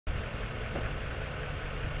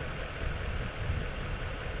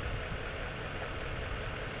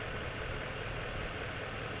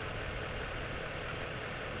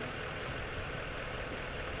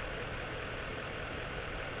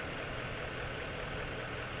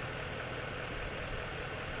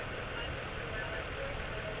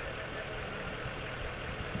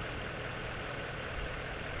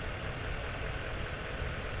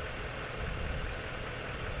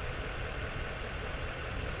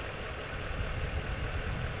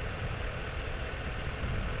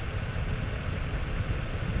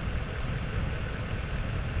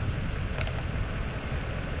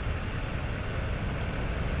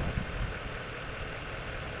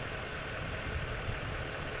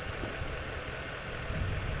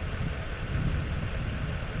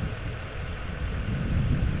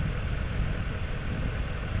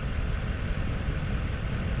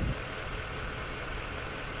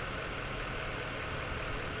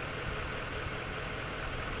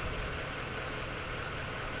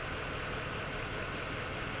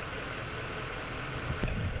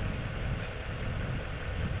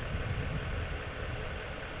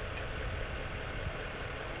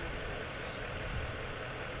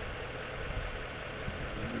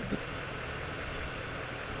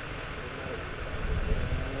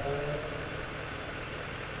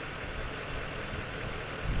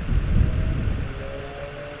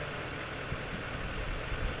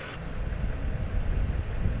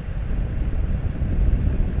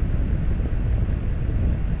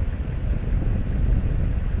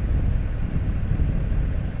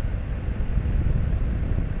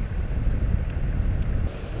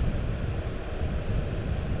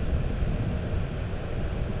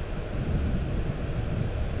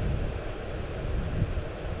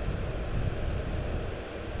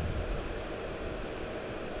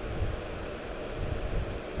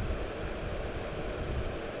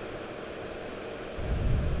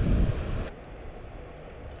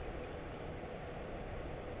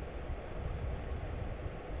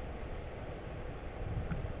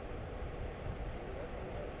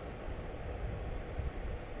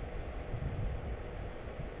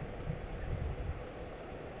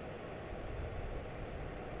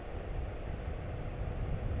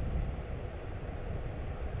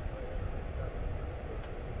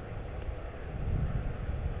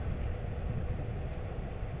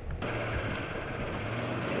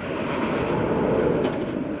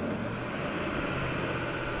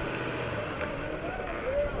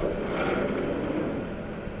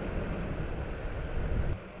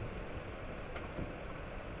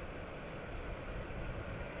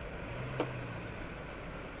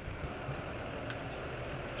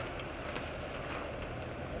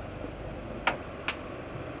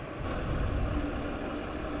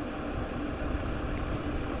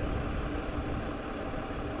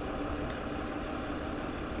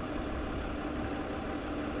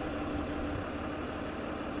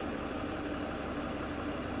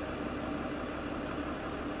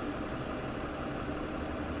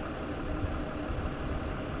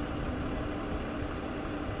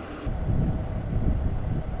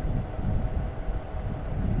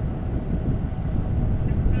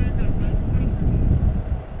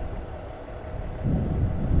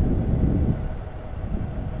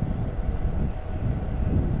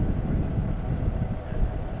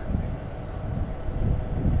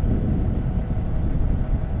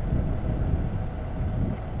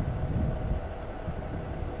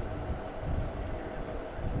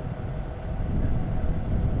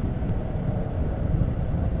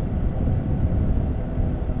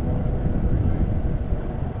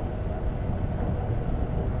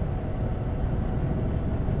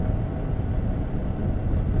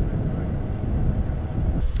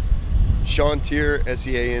Sean Teare,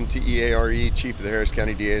 SEANTEARE, Chief of the Harris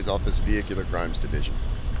County DA's Office Vehicular Crimes Division.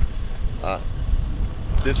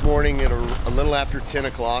 This morning at a little after 10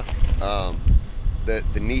 o'clock, the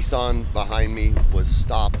Nissan behind me was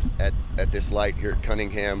stopped at this light here at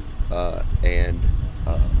Cunningham and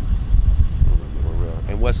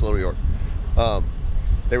West Little York.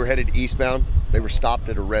 They were headed eastbound. They were stopped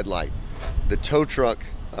at a red light. The tow truck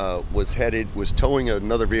was towing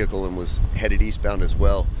another vehicle and was headed eastbound as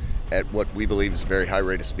well at what we believe is a very high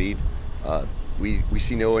rate of speed. We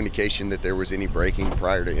see no indication that there was any braking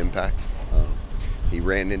prior to impact. He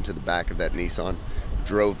ran into the back of that Nissan,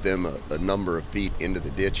 drove them a number of feet into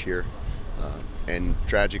the ditch here, and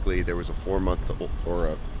tragically there was a 4-month-old,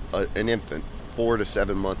 or an infant, 4 to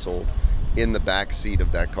 7 months old, in the back seat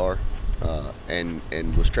of that car, and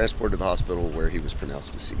was transported to the hospital where he was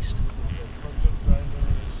pronounced deceased.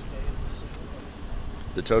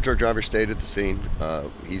 The tow truck driver stayed at the scene.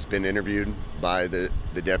 He's been interviewed by the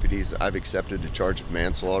deputies. I've accepted a charge of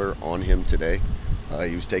manslaughter on him today.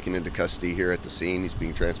 He was taken into custody here at the scene. He's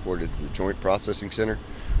being transported to the Joint Processing Center,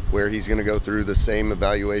 where he's going to go through the same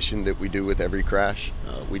evaluation that we do with every crash.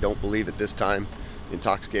 We don't believe at this time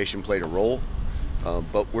intoxication played a role,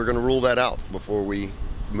 but we're going to rule that out before we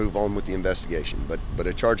move on with the investigation. But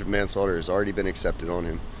a charge of manslaughter has already been accepted on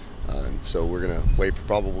him, and so we're going to wait for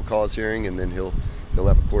probable cause hearing, and then he'll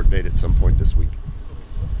have a court date at some point this week. So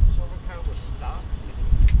the silver car was stopped?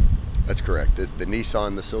 That's correct. The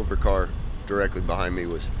Nissan, the silver car directly behind me,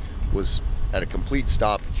 was at a complete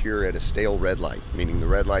stop here at a stale red light, meaning the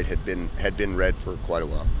red light had been red for quite a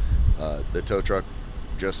while. The tow truck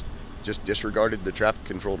just disregarded the traffic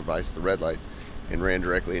control device, the red light, and ran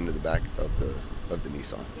directly into the back of the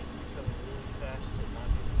Nissan.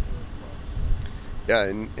 Yeah,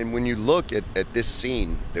 and when you look at this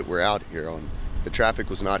scene that we're out here on, the traffic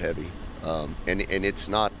was not heavy, and it's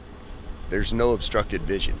not. There's no obstructed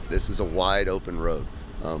vision. This is a wide open road,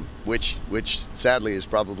 which sadly is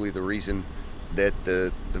probably the reason that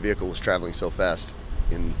the vehicle was traveling so fast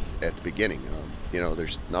at the beginning.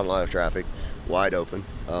 There's not a lot of traffic, wide open,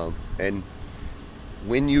 and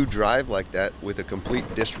when you drive like that with a complete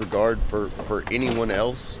disregard for anyone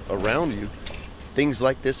else around you, things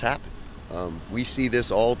like this happen. We see this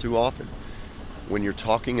all too often. When you're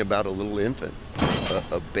talking about a little infant,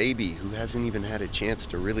 a baby who hasn't even had a chance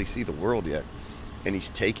to really see the world yet, and he's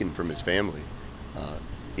taken from his family,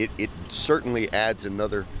 it certainly adds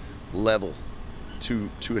another level to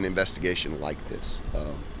an investigation like this.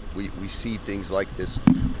 We see things like this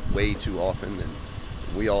way too often, and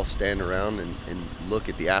we all stand around and look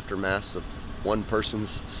at the aftermaths of one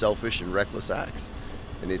person's selfish and reckless acts,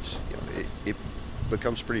 and it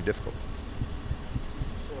becomes pretty difficult.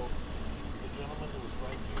 So the gentleman who was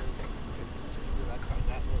right here, that car,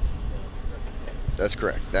 that was That's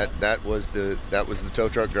correct. That was the tow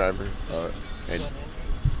truck driver, and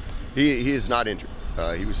he is not injured.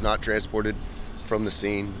 He was not transported from the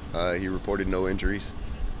scene. He reported no injuries,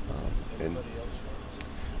 and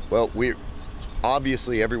well,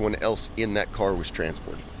 obviously everyone else in that car was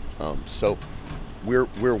transported. So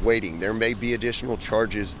we're waiting. There may be additional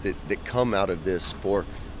charges that come out of this for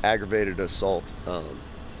aggravated assault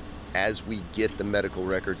as we get the medical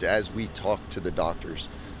records, as we talk to the doctors,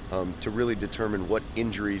 to really determine what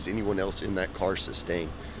injuries anyone else in that car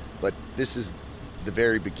sustained. But this is the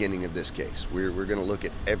very beginning of this case. We're going to look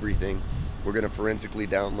at everything. We're going to forensically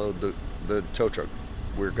download the tow truck.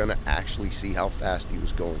 We're going to actually see how fast he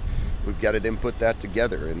was going. We've got to then put that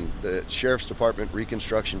together, and the Sheriff's Department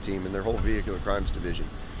reconstruction team and their whole vehicular crimes division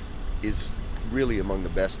is really among the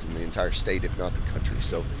best in the entire state, if not the country.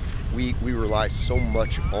 So we rely so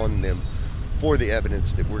much on them for the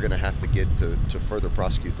evidence that we're going to have to get to further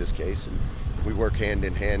prosecute this case, and we work hand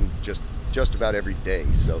in hand just about every day.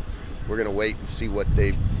 So we're going to wait and see what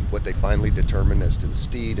they finally determine as to the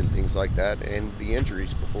speed and things like that, and the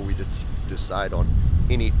injuries, before we decide on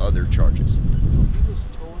any other charges. So he was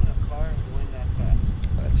towing a car and going that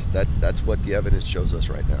fast? That's what the evidence shows us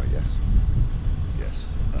right now. Yes.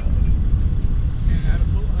 Yes. I don't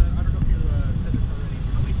know if you said this already.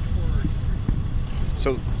 How many people were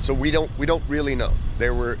injured? So we don't really know.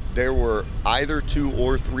 There were either 2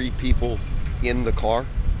 or 3 people in the car,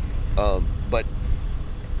 but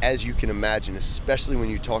as you can imagine, especially when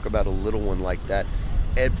you talk about a little one like that,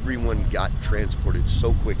 everyone got transported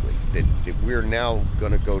so quickly that we're now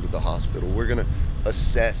going to go to the hospital. We're going to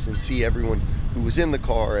assess and see everyone who was in the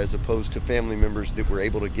car, as opposed to family members that were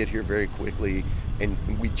able to get here very quickly, and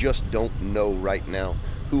we just don't know right now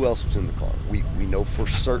who else was in the car. We know for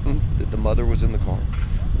certain that the mother was in the car.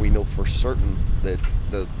 We know for certain that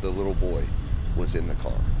the little boy was in the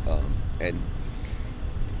car, and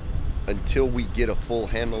until we get a full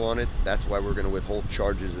handle on it, that's why we're going to withhold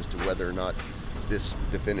charges as to whether or not this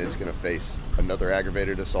defendant is going to face another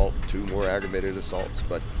aggravated assault, 2 more aggravated assaults.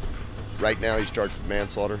 But right now he's charged with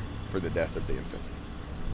manslaughter for the death of the infant.